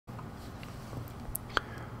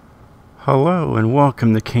Hello and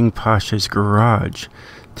welcome to King Pasha's Garage.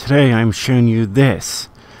 Today I'm showing you this,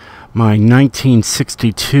 my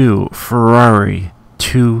 1962 Ferrari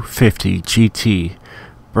 250 GT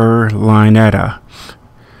Berlinetta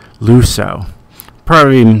Lusso.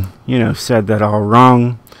 Probably, said that all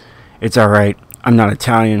wrong. It's alright, I'm not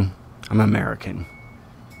Italian, I'm American.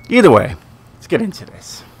 Either way, let's get into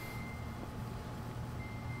this.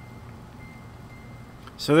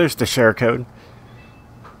 So there's the share code.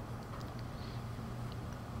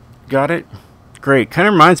 Got it? Great. Kind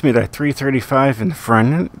of reminds me of that 335 in the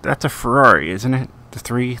front. That's a Ferrari, isn't it? The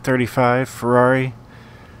 335 Ferrari.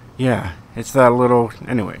 Yeah, it's that little...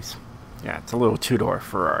 Anyways. Yeah, it's a little two-door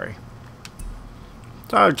Ferrari.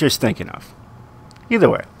 So I was just thinking of. Either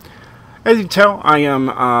way. As you can tell, I am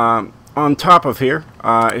on top of here.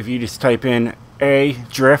 If you just type in A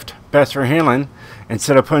drift best for handling,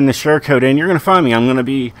 instead of putting the share code in, you're going to find me. I'm going to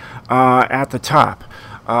be at the top.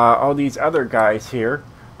 All these other guys here.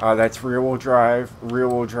 That's rear-wheel drive,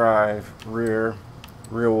 rear-wheel drive,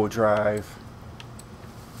 rear-wheel drive.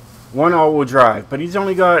 One all-wheel drive, but he's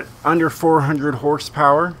only got under 400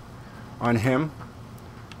 horsepower on him.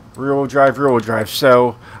 Rear-wheel drive, rear-wheel drive.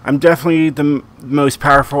 So I'm definitely the most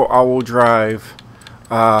powerful all-wheel drive,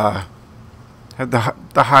 have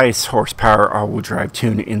the highest horsepower all-wheel drive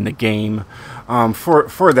tune in the game.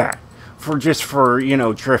 For drift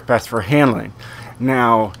best for handling.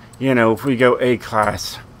 Now, if we go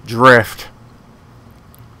A-class drift,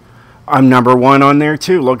 I'm #1 on there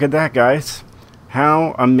too. Look at that, guys.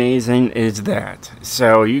 How amazing is that?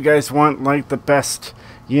 So you guys want like the best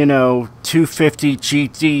 250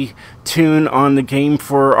 GT tune on the game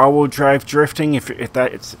for all-wheel drive drifting, if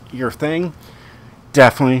that's your thing,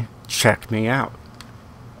 definitely check me out.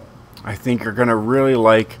 I think you're gonna really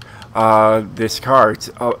like this car. It's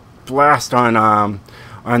a blast on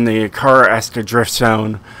the Car Esta Drift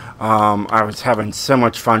Zone. I was having so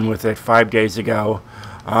much fun with it 5 days ago.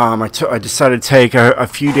 I decided to take a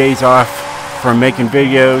few days off from making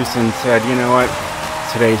videos and said, you know what,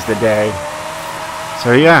 today's the day.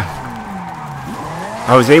 So yeah,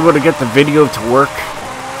 I was able to get the video to work,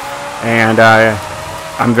 and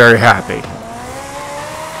I'm very happy.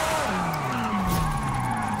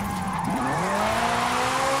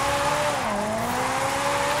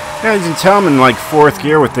 Yeah, as you can tell, I'm in like 4th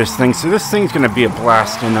gear with this thing, so this thing's going to be a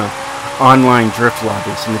blast in online drift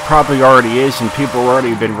lobbies, and it probably already is, and people have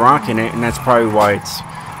already been rocking it, and that's probably why it's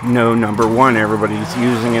 #1. Everybody's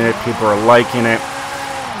using it, people are liking it,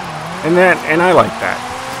 and I like that.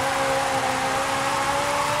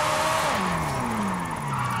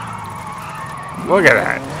 Look at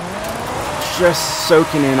that, just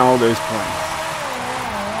soaking in all those points.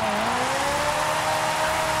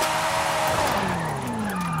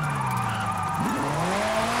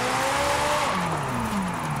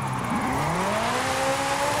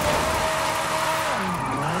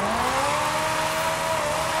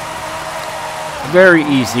 Very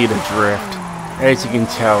easy to drift. As you can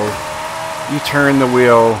tell, you turn the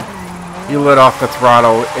wheel, you let off the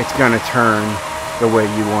throttle, it's going to turn the way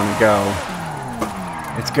you want to go.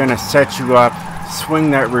 It's going to set you up,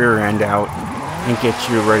 swing that rear end out, and get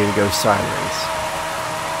you ready to go sideways.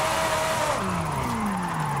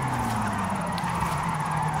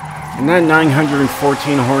 And that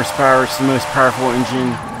 914 horsepower is the most powerful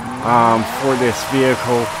engine for this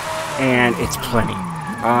vehicle, and it's plenty.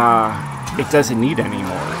 It doesn't need any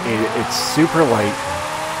more. It's super light,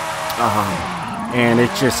 and it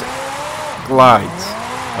just glides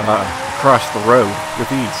across the road with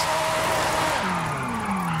ease.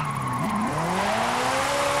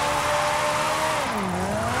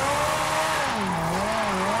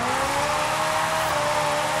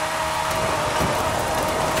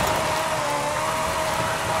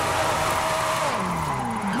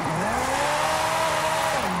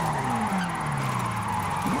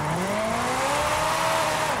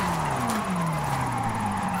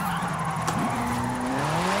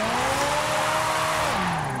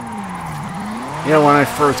 When I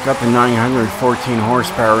first got the 914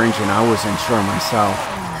 horsepower engine, I wasn't sure myself.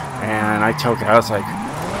 And I took it, I was like,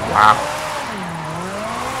 wow,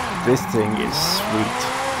 this thing is sweet.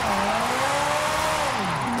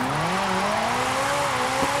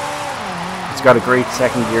 It's got a great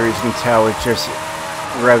second gear, as you can tell, it just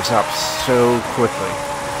revs up so quickly.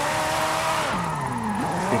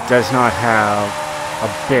 It does not have a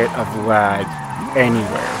bit of lag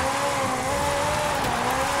anywhere.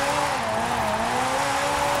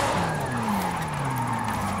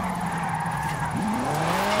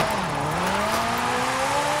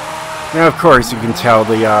 Now, of course, you can tell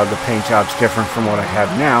the paint job's different from what I have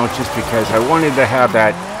now, just because I wanted to have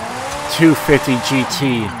that 250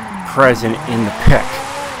 GT present in the pic,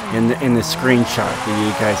 in the screenshot that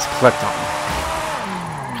you guys clicked on.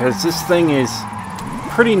 Because this thing is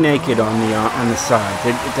pretty naked on the sides.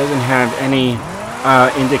 It doesn't have any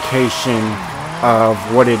indication of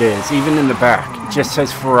what it is, even in the back. It just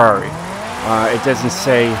says Ferrari. It doesn't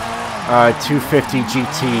say 250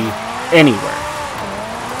 GT anywhere.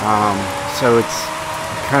 So it's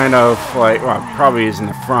kind of like, well, it probably is in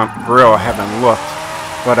the front grille. I haven't looked,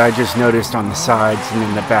 but I just noticed on the sides and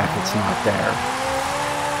in the back it's not there.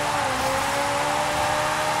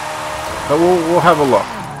 But we'll have a look.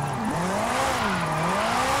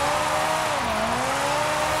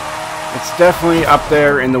 It's definitely up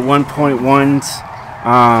there in the 1.1s.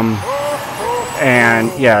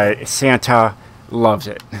 And yeah, Santa loves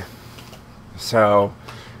it. So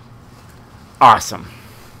awesome.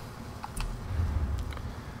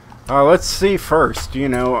 Let's see first, you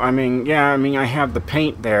know, I mean, I have the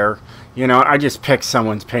paint there. You know, I just picked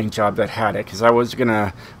someone's paint job that had it because I was going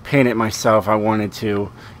to paint it myself. I wanted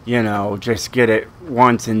to, you know, just get it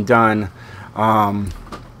once and done.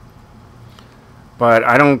 But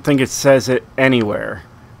I don't think it says it anywhere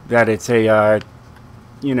that it's a,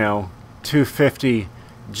 you know, 250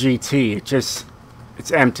 GT.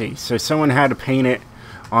 It's empty. So someone had to paint it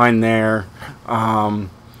on there. And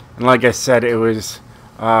like I said, it was...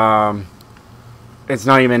 it's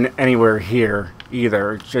not even anywhere here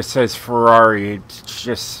either. It just says Ferrari. It's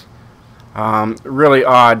just really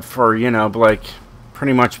odd for, you know, like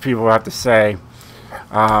pretty much people have to say,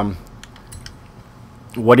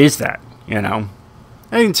 what is that, you know?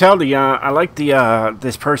 I can tell I like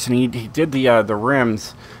this person. He did the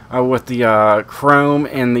rims with the chrome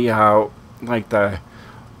and the like the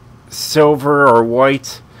silver or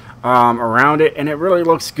white around it, and it really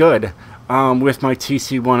looks good. With my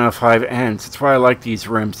TC105Ns. That's why I like these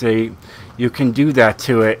rims. You can do that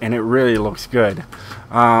to it, and it really looks good.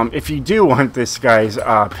 If you do want this guy's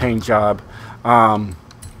paint job,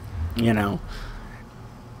 you know,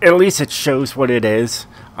 at least it shows what it is.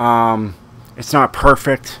 It's not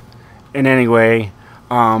perfect in any way,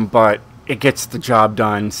 but it gets the job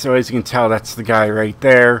done. So as you can tell, that's the guy right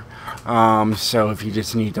there. So if you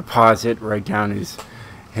just need to pause it, write down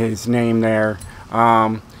his name there.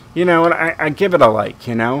 You know, and I give it a like,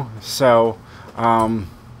 you know, so,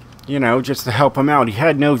 you know, just to help him out. He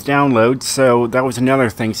had no downloads, so that was another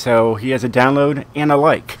thing. So he has a download and a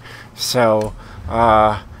like. So,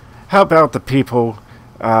 help out the people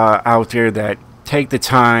out there that take the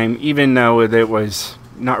time, even though it was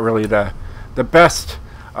not really the best,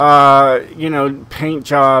 you know, paint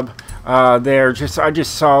job there. I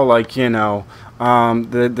just saw, like, you know,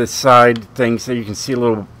 the side things that you can see a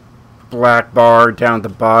little black bar down at the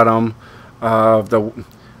bottom of the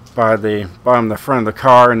front of the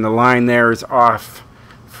car, and the line there is off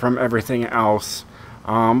from everything else.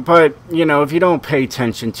 But you know, if you don't pay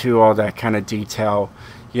attention to all that kind of detail,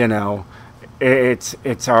 you know,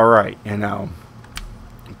 it's all right, you know.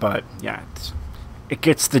 But yeah, it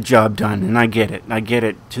gets the job done, and I get it. I get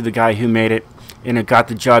it to the guy who made it, and it got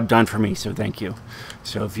the job done for me. So thank you.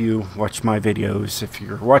 So if you watch my videos, if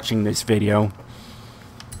you're watching this video,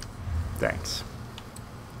 thanks.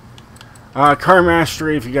 Car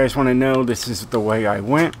mastery, if you guys want to know, this is the way I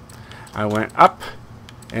went. I went up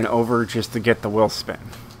and over just to get the wheel spin.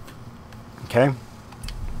 Okay?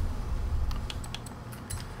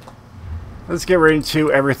 Let's get right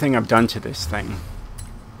into everything I've done to this thing.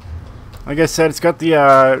 Like I said, it's got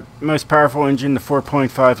the most powerful engine, the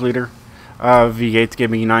 4.5 liter V8 to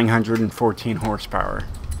give me 914 horsepower.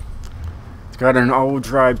 It's got an all-wheel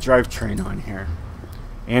drive drivetrain on here.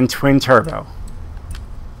 And twin turbo.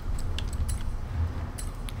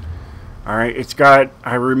 Alright, it's got,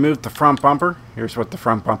 I removed the front bumper. Here's what the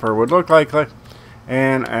front bumper would look like.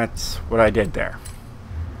 And that's what I did there.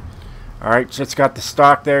 Alright, just got the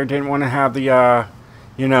stock there. Didn't want to have the,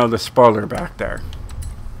 you know, the spoiler back there.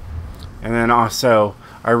 And then also,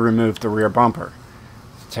 I removed the rear bumper.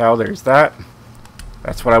 Tell, there's that.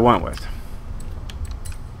 That's what I went with.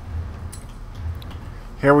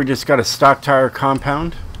 Here we just got a stock tire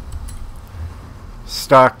compound.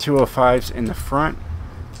 Stock 205s in the front.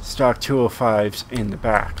 Stock 205s in the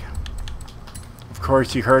back. Of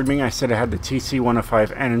course, you heard me. I said I had the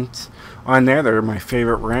TC105Ns on there. They're my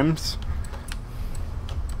favorite rims.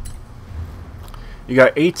 You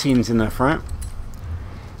got 18s in the front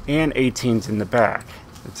and 18s in the back.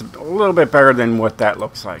 It's a little bit better than what that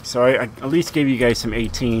looks like. So I at least gave you guys some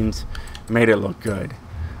 18s. Made it look good.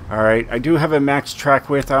 Alright, I do have a max track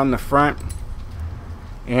width on the front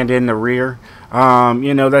and in the rear.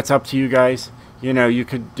 You know, that's up to you guys. You know, you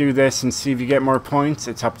could do this and see if you get more points.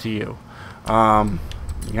 It's up to you. You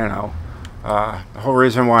know, The whole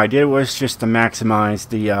reason why I did was just to maximize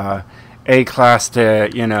the A-class to,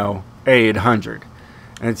 you know, A800.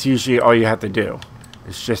 And it's usually all you have to do.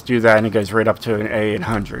 Is just do that and it goes right up to an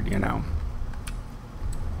A800, you know.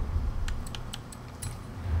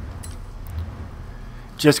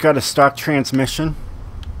 Just got a stock transmission.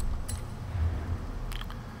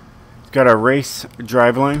 It's got a race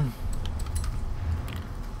driveline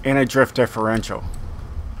and a drift differential.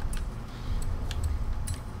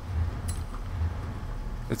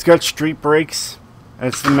 It's got street brakes.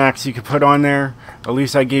 That's the max you could put on there. At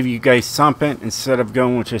least I gave you guys something instead of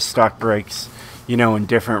going with just stock brakes, you know, in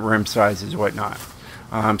different rim sizes, whatnot.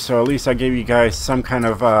 So at least I gave you guys some kind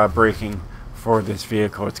of braking for this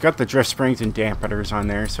vehicle. It's got the drift springs and dampeners on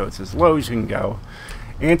there, so it's as low as you can go.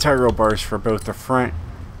 Anti-roll bars for both the front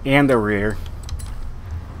and the rear.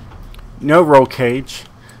 No roll cage.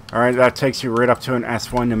 Alright, that takes you right up to an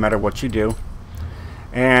S1 no matter what you do.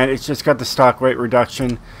 And it's just got the stock weight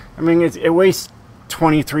reduction. I mean, it weighs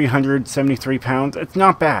 2,373 pounds. It's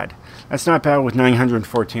not bad. That's not bad with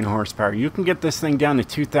 914 horsepower. You can get this thing down to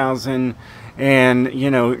 2,000 and,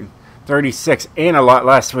 you know, 36, and a lot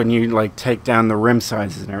less when you like take down the rim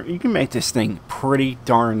sizes and everything. You can make this thing pretty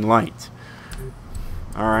darn light.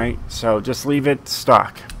 Alright, so just leave it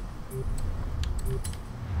stock.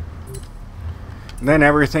 And then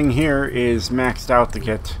everything here is maxed out to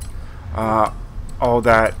get all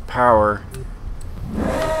that power.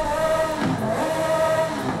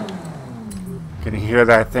 Can you hear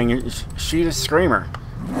that thing? She's a screamer.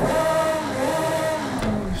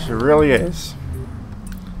 She really is.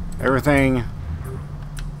 Everything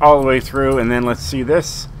all the way through, and then let's see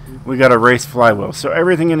this. We got a race flywheel. So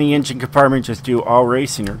everything in the engine compartment, just do all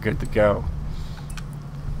racing, you're good to go.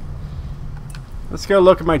 Let's go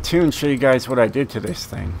look at my tune and show you guys what I did to this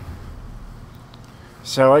thing.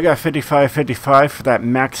 So I got 55-55 for that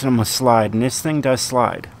maximum slide, and this thing does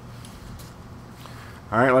slide.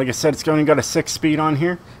 Alright, like I said, it's only got a 6-speed on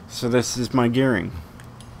here, so this is my gearing.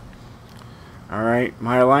 Alright,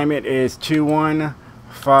 my alignment is 2-1,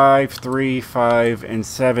 5, 3, 5, and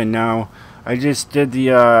 7. Now, I just did the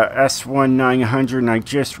S1 900, and I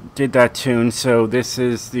just did that tune, so this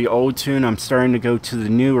is the old tune. I'm starting to go to the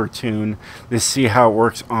newer tune to see how it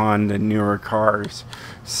works on the newer cars.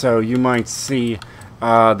 So you might see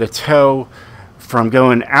the toe from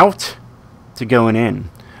going out to going in.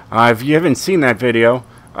 If you haven't seen that video,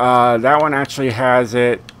 that one actually has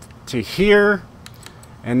it to here,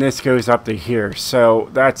 and this goes up to here. So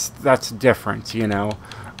that's different, you know.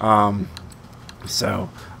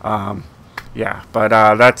 Yeah, but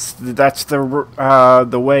that's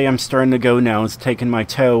the way I'm starting to go now. Is taking my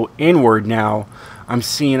toe inward now. I'm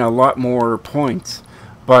seeing a lot more points.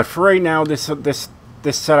 But for right now, this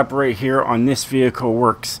setup right here on this vehicle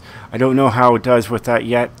works. I don't know how it does with that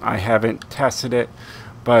yet. I haven't tested it.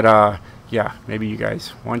 But yeah, maybe you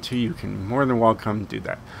guys want to. You can more than welcome do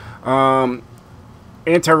that.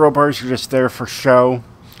 Anti-roll bars are just there for show.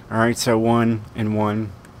 Alright, so 1 and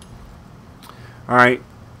 1. Alright,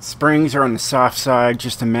 springs are on the soft side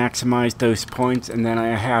just to maximize those points. And then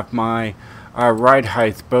I have my ride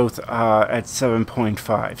height both at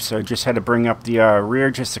 7.5. So just had to bring up the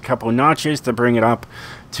rear just a couple notches to bring it up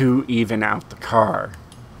to even out the car.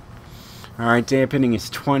 Alright, dampening is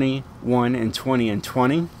 20, 1, and 20, and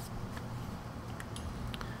 20.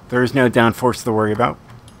 There's no downforce to worry about.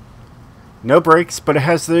 No brakes, but it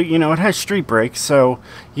has the, you know, it has street brakes, so,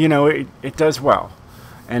 you know, it does well.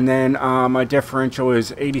 And then my differential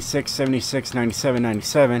is 86, 76, 97,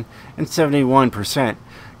 97, and 71%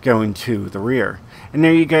 going to the rear. And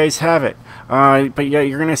there you guys have it. But yeah,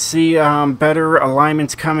 you're gonna see better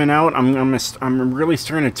alignments coming out. I'm really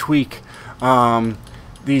starting to tweak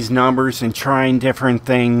these numbers and trying different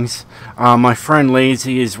things. My friend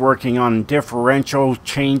Lazy is working on differential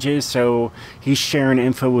changes, so he's sharing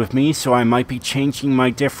info with me, so I might be changing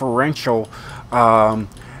my differential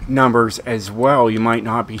numbers as well. You might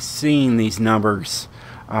not be seeing these numbers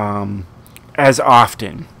as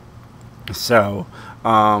often. So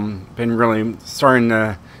been really starting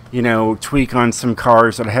to, you know, tweak on some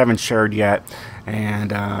cars that I haven't shared yet,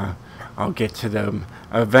 and I'll get to them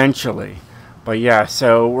eventually. But yeah,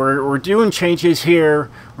 so we're doing changes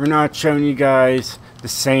here. We're not showing you guys the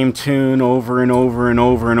same tune over and over and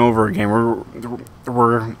over and over again.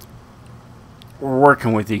 We're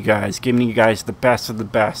working with you guys, giving you guys the best of the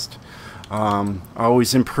best.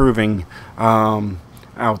 Always improving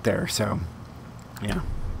out there. So yeah.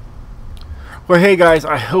 Well, hey guys,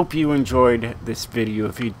 I hope you enjoyed this video.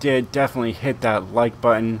 If you did, definitely hit that like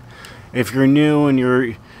button. If you're new and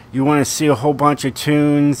you want to see a whole bunch of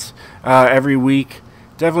tunes every week,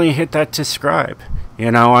 definitely hit that subscribe. You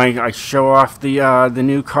know, I show off the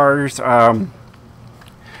new cars,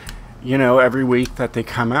 you know, every week that they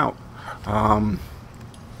come out.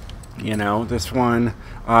 You know, this one,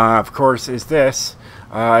 of course, is this.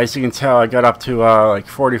 As you can tell, I got up to like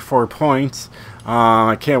 44 points.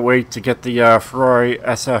 I can't wait to get the Ferrari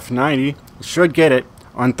SF90. Should get it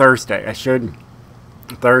on Thursday.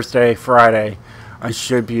 Thursday, Friday, I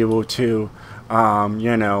should be able to,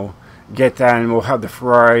 you know, get that, and we'll have the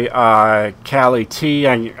Ferrari Cali T.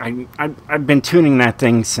 I've been tuning that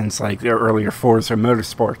thing since like the earlier Forza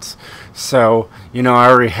Motorsports, so you know I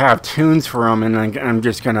already have tunes for them, and I'm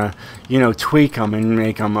just gonna, you know, tweak them and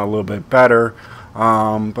make them a little bit better.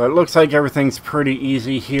 But it looks like everything's pretty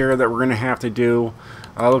easy here that we're gonna have to do.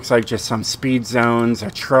 Looks like just some speed zones, a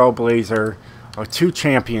trailblazer, 2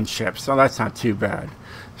 championships, so that's not too bad.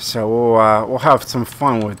 So we'll have some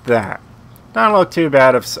fun with that. Not look too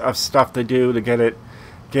bad of stuff to do to get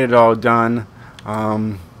it all done.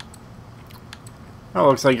 It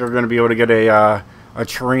looks like you're going to be able to get a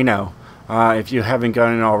Torino if you haven't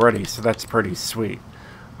gotten it already, so that's pretty sweet.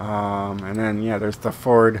 And then yeah, there's the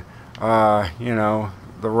Ford, you know,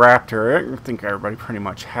 the Raptor. I think everybody pretty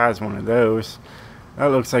much has one of those. That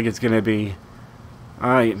looks like it's going to be,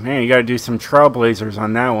 man, you got to do some trailblazers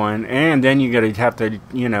on that one, and then you got to have to,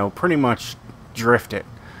 you know, pretty much drift it.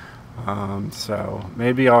 So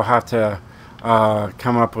maybe I'll have to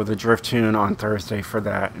come up with a drift tune on Thursday for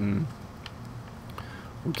that, and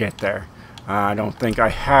we'll get there. I don't think I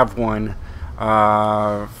have one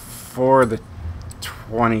for the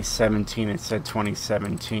 2017. It said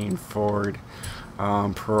 2017 Ford.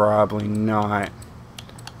 Probably not.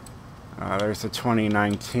 There's a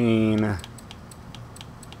 2019.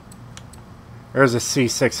 There's a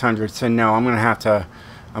C600. So no, I'm gonna have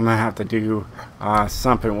to do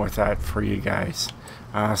something with that for you guys.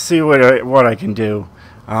 See what I can do.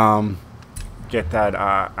 Get that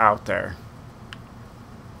out there.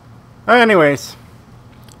 Anyways,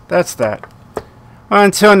 that's that. Well,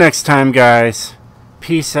 until next time, guys.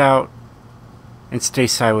 Peace out and stay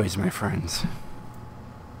sideways, my friends.